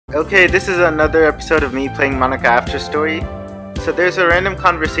Okay, this is another episode of me playing Monika After Story. So there's a random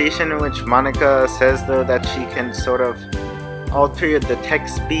conversation in which Monika says though that she can sort of alter the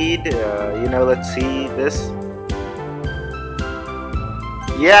text speed. Let's see this.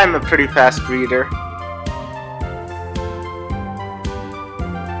 Yeah, I'm a pretty fast reader.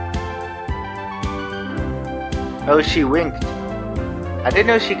 Oh, she winked. I didn't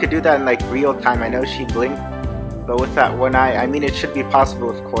know she could do that in like real time. I know she blinked, but with that one eye, I mean it should be possible,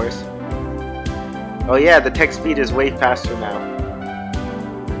 of course. Oh yeah, the text speed is way faster now.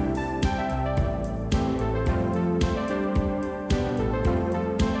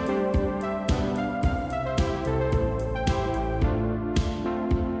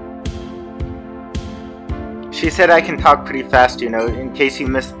 She said I can talk pretty fast, in case you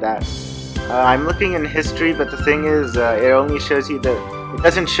missed that. I'm looking in history, but the thing is, it only shows you it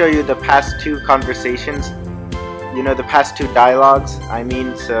doesn't show you the past two conversations. The past two dialogues,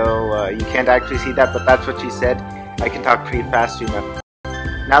 so you can't actually see that, but that's what she said. I can talk pretty fast,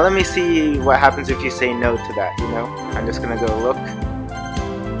 Now let me see what happens if you say no to that, I'm just gonna go look.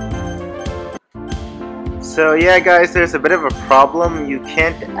 So yeah guys, there's a bit of a problem. You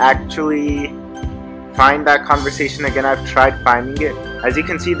can't actually find that conversation again. I've tried finding it. As you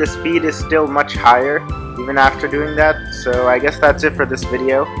can see, the speed is still much higher, even after doing that. So I guess that's it for this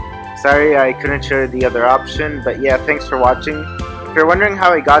video. Sorry I couldn't show you the other option, but yeah, thanks for watching. If you're wondering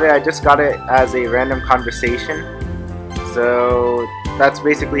how I got it, I just got it as a random conversation. So that's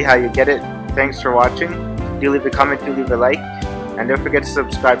basically how you get it. Thanks for watching. Do leave a comment, do leave a like, and don't forget to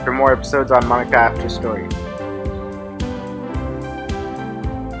subscribe for more episodes on Monika After Story.